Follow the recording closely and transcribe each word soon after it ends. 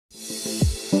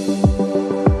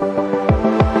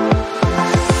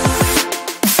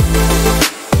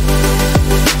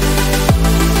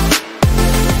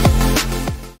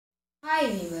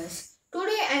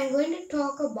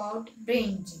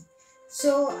brain gym.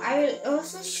 So I will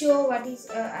also show what is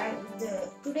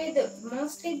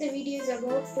mostly the video is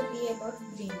about to be about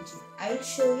brain gym. I will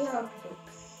show you how to do.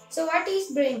 So what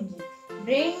is brain gym?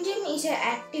 Brain gym is an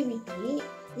activity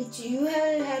which you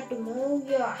have to move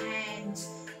your hands,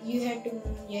 you have to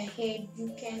move your head, you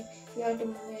have to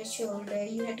move your shoulder,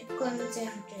 you have to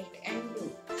concentrate and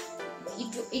do.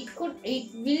 It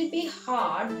will be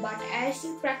hard, but as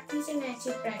you practice it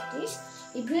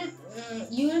will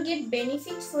you will get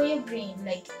benefits for your brain,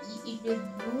 like it will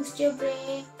boost your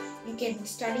brain, you can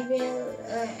study well,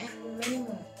 and many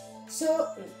more.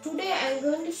 So today I am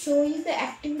going to show you the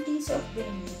activities of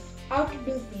brain gym, how to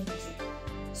do brain gym.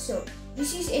 So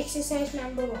this is exercise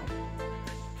number 1.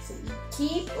 So you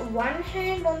keep one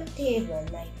hand on the table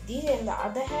like this and the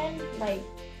other hand like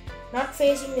not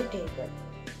facing the table,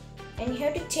 and you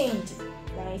have to change it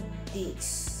like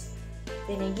this,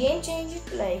 then again change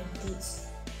it like this,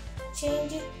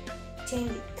 change it,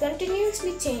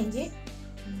 continuously change it,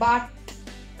 but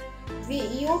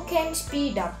you can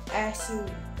speed up as you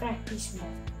practice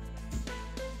more.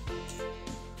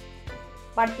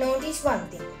 But notice one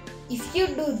thing, if you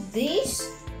do this,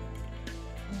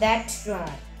 that's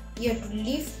wrong. You have to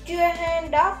lift your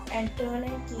hand up and turn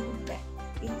and keep it back.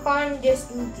 You can't just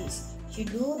do this. If you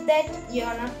do that, you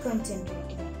are not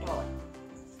concentrating at all.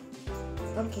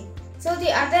 Okay, so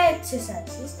the other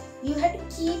exercises, you have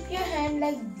to keep your hand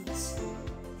like this.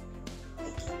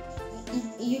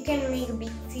 You can make a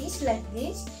big fist like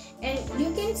this, and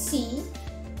you can see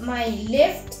my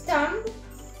left thumb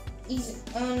is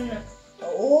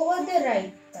over the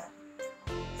right thumb.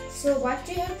 So what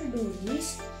you have to do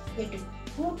is, you have to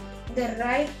put the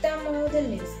right thumb over the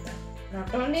left thumb.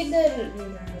 Not only the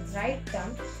right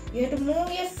thumb, you have to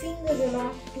move your fingers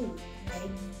along too,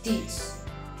 like this.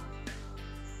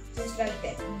 Just like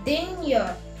that. Then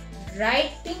your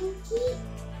right pinky,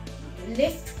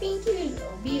 left pinky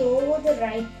will be over the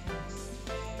right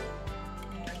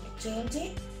pinky. Change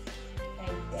it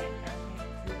like that.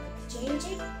 Change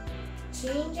it,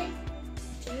 change it,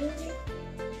 change it,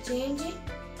 change it,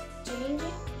 change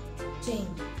it,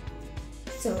 change it.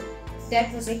 So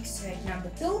that was exercise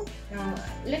number 2. Now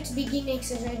let's begin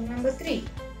exercise number 3.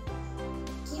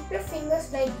 Keep your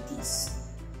fingers like this,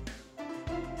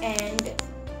 and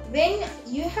when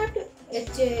you have to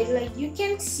like you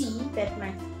can see that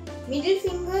my middle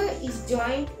finger is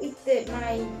joined with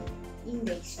my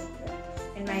index finger,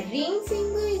 and my ring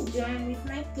finger is joined with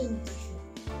my pinky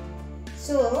finger.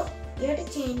 So you have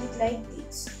to change it like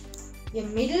this. Your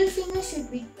middle finger should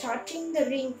be touching the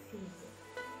ring finger,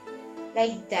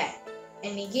 like that.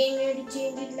 And again you have to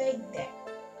change it like that,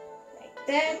 like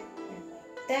that, and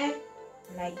like that,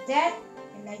 like that,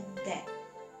 and like that.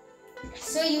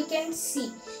 So you can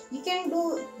see, you can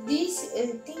do these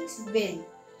things well.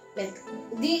 Like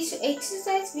this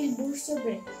exercise will boost your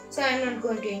brain. So I am not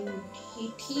going to end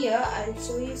it here. I will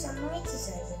show you some more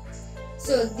exercises.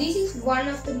 So this is one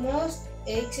of the most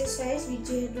exercise which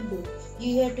you have to do.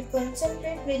 You have to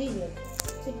concentrate very well.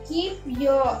 So keep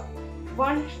your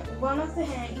one of the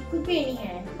hand, it could be any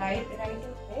hand, right or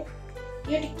left.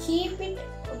 You have to keep it,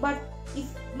 but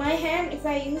if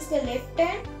I use the left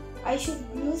hand, I should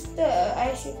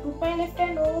put my left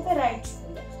hand over the right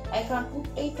shoulder. I can't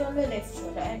put it on the left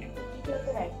shoulder, I have to put it on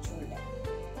the right shoulder.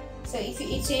 So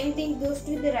if same thing goes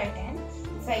to the right hand,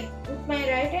 if I put my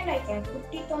right hand, I can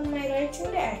put it on my right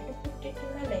shoulder, I have to put it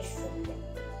on my left shoulder.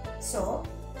 So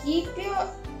keep your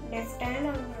left hand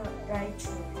on your right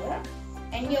shoulder,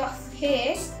 and your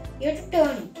face, you have to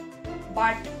turn it,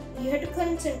 but you have to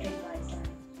concentrate while turning.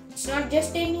 It's not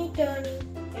just any turning,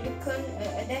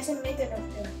 there's a method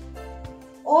of turning.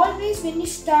 Always when you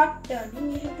start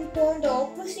turning, you have to turn the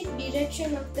opposite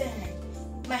direction of the hand.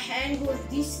 My hand goes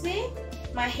this way,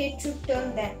 my head should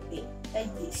turn that way,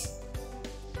 like this.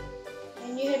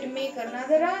 And you have to make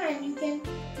another run, and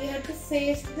you have to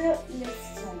face the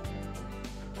left side.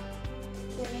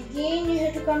 Then again you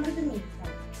have to come to the mid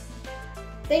point.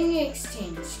 Then you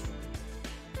exchange.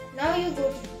 Now you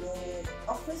go to the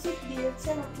opposite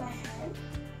direction of my hand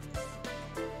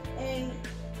and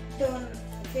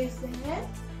face the hand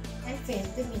and face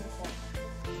the midpoint.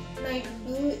 Now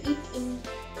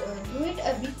do it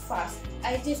a bit fast.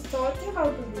 I just taught you how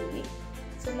to do it.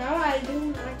 So now I'll do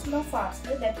much more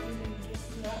faster, that you will get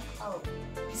to know how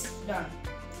it's done.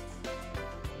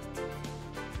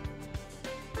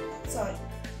 Sorry.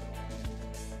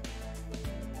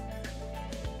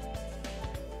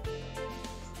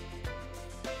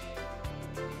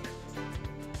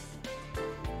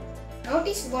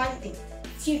 Notice one thing,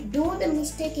 if you do the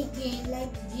mistake again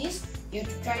like this, you have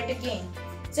to try it again.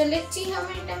 So let's see how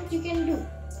many times you can do.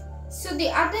 So the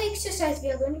other exercise we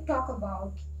are going to talk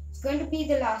about is going to be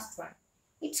the last one.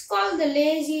 It's called the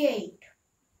lazy 8.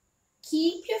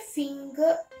 Keep your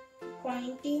finger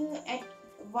pointing at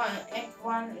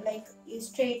one like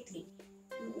straightly.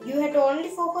 You have to only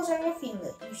focus on your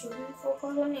finger. You shouldn't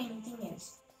focus on anything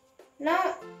else.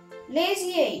 Now,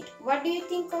 lazy 8. What do you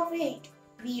think of 8?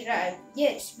 We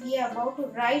are about to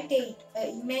write 8,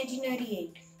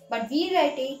 imaginary 8. But we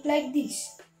write 8 like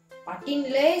this. But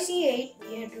in lazy 8,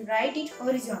 we have to write it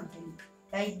horizontally,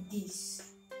 like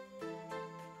this.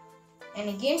 And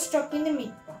again stop in the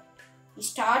midpoint. We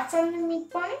start from the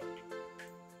midpoint,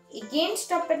 again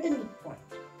stop at the midpoint.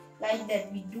 Like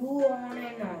that we do on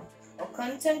and on. Our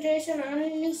concentration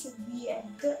only should be at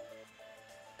the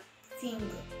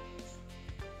finger.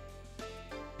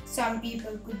 Some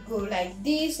people could go like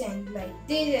this and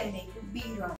they could be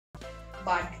wrong.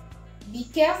 But be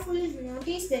careful,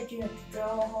 notice that you have to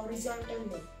draw a horizontal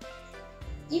line.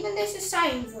 Even there's a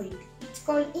sign for it. It's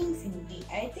called infinity.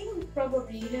 I think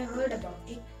probably you have heard about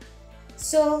it.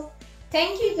 So,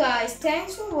 thank you guys.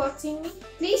 Thanks for watching me.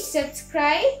 Please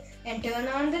subscribe and turn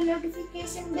on the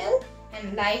notification bell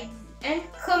and like and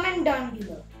comment down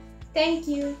below. Thank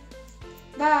you.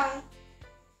 Bye.